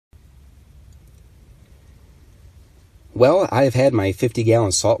Well, I've had my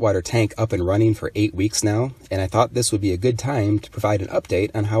 50-gallon saltwater tank up and running for 8 weeks now, and I thought this would be a good time to provide an update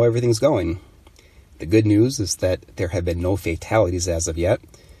on how everything's going. The good news is that there have been no fatalities as of yet,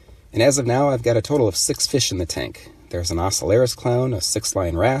 and as of now I've got a total of 6 fish in the tank. There's an ocellaris clown, a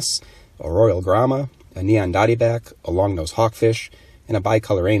 6-line wrasse, a royal grama, a neon dottyback, a long-nosed hawkfish, and a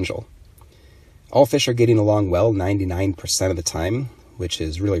bicolor angel. All fish are getting along well 99% of the time, which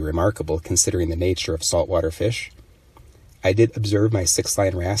is really remarkable considering the nature of saltwater fish. I did observe my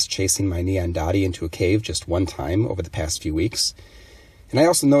 6-line wrasse chasing my neon dotty into a cave just one time over the past few weeks. And I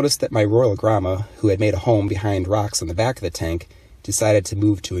also noticed that my royal grama, who had made a home behind rocks on the back of the tank, decided to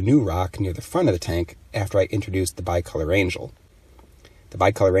move to a new rock near the front of the tank after I introduced the bicolor angel. The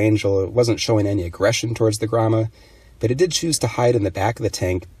bicolor angel wasn't showing any aggression towards the grama, but it did choose to hide in the back of the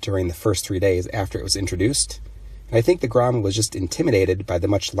tank during the first 3 days after it was introduced. And I think the grama was just intimidated by the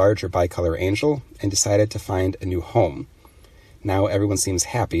much larger bicolor angel and decided to find a new home. Now everyone seems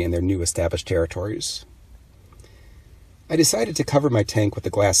happy in their new established territories. I decided to cover my tank with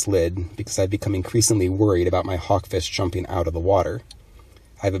a glass lid because I've become increasingly worried about my hawkfish jumping out of the water.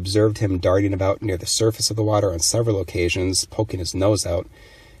 I've observed him darting about near the surface of the water on several occasions, poking his nose out,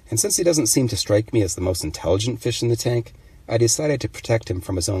 and since he doesn't seem to strike me as the most intelligent fish in the tank, I decided to protect him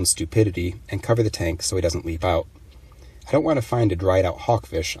from his own stupidity and cover the tank so he doesn't leap out. I don't want to find a dried out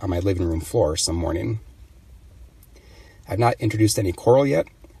hawkfish on my living room floor some morning. I've not introduced any coral yet.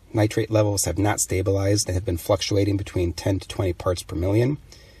 Nitrate levels have not stabilized and have been fluctuating between 10 to 20 parts per million.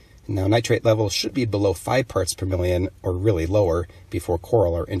 Now, nitrate levels should be below 5 parts per million or really lower before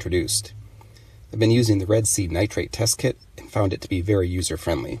coral are introduced. I've been using the Red Sea nitrate test kit and found it to be very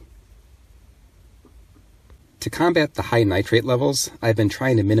user-friendly. To combat the high nitrate levels, I've been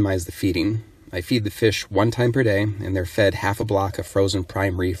trying to minimize the feeding. I feed the fish 1 time per day, and they're fed half a block of frozen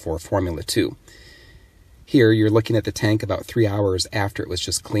prime reef or Formula 2. Here, you're looking at the tank about 3 hours after it was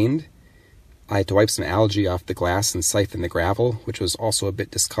just cleaned. I had to wipe some algae off the glass and siphon the gravel, which was also a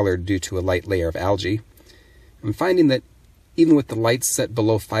bit discolored due to a light layer of algae. I'm finding that even with the lights set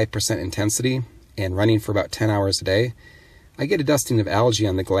below 5% intensity and running for about 10 hours a day, I get a dusting of algae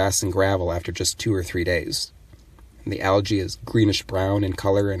on the glass and gravel after just 2 or 3 days. And the algae is greenish-brown in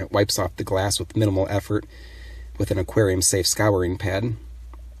color, and it wipes off the glass with minimal effort with an aquarium-safe scouring pad.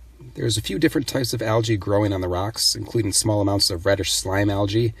 There's a few different types of algae growing on the rocks, including small amounts of reddish slime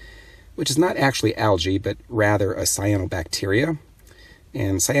algae, which is not actually algae, but rather a cyanobacteria.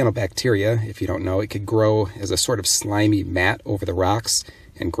 And cyanobacteria, if you don't know, it could grow as a sort of slimy mat over the rocks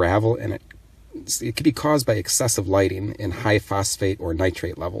and gravel, and it could be caused by excessive lighting and high phosphate or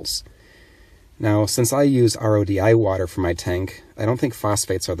nitrate levels. Now, since I use RODI water for my tank, I don't think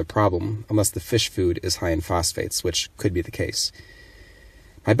phosphates are the problem, unless the fish food is high in phosphates, which could be the case.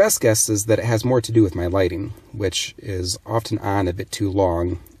 My best guess is that it has more to do with my lighting, which is often on a bit too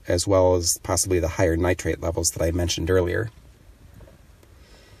long, as well as possibly the higher nitrate levels that I mentioned earlier.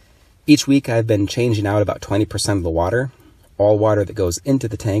 Each week I've been changing out about 20% of the water. All water that goes into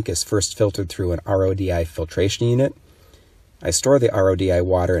the tank is first filtered through an RODI filtration unit. I store the RODI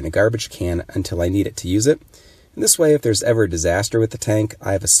water in a garbage can until I need it to use it. And this way, if there's ever a disaster with the tank,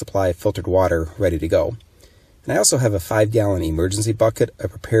 I have a supply of filtered water ready to go. And I also have a 5-gallon emergency bucket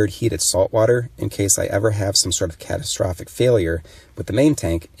of prepared heated salt water in case I ever have some sort of catastrophic failure with the main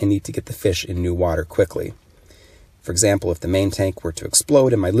tank and need to get the fish in new water quickly. For example, if the main tank were to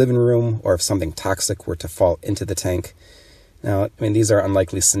explode in my living room, or if something toxic were to fall into the tank. Now, these are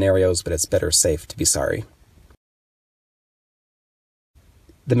unlikely scenarios, but it's better safe to be sorry.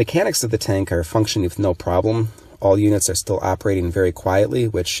 The mechanics of the tank are functioning with no problem. All units are still operating very quietly,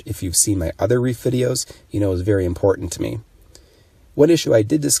 which, if you've seen my other reef videos, you know is very important to me. One issue I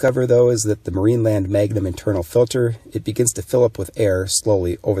did discover, though, is that the Marineland Magnum internal filter, it begins to fill up with air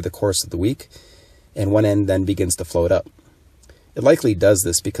slowly over the course of the week, and one end then begins to float up. It likely does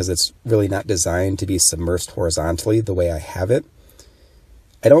this because it's really not designed to be submersed horizontally the way I have it.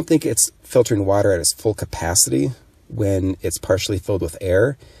 I don't think it's filtering water at its full capacity when it's partially filled with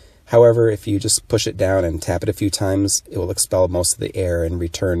air. However, if you just push it down and tap it a few times, it will expel most of the air and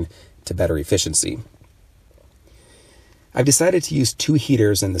return to better efficiency. I've decided to use 2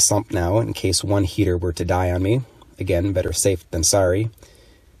 heaters in the sump now in case one heater were to die on me. Again, better safe than sorry.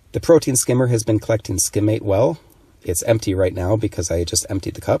 The protein skimmer has been collecting skimmate well. It's empty right now because I just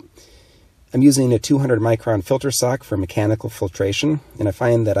emptied the cup. I'm using a 200 micron filter sock for mechanical filtration, and I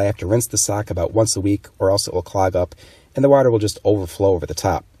find that I have to rinse the sock about once a week or else it will clog up and the water will just overflow over the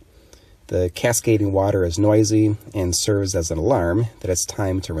top. The cascading water is noisy and serves as an alarm that it's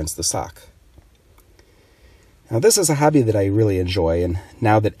time to rinse the sock. Now, this is a hobby that I really enjoy, and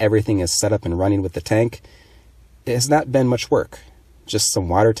now that everything is set up and running with the tank, it has not been much work. Just some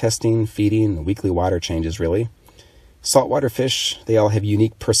water testing, feeding, and weekly water changes, really. Saltwater fish, they all have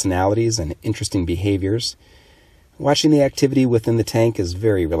unique personalities and interesting behaviors. Watching the activity within the tank is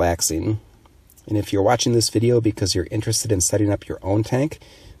very relaxing. And if you're watching this video because you're interested in setting up your own tank,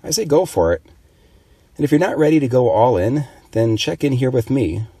 I say go for it. And if you're not ready to go all in, then check in here with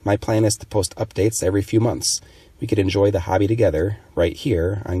me. My plan is to post updates every few months. We could enjoy the hobby together right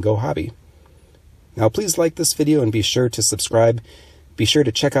here on Go Hobby. Now please like this video and be sure to subscribe. Be sure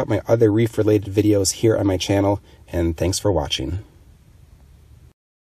to check out my other reef-related videos here on my channel, and thanks for watching.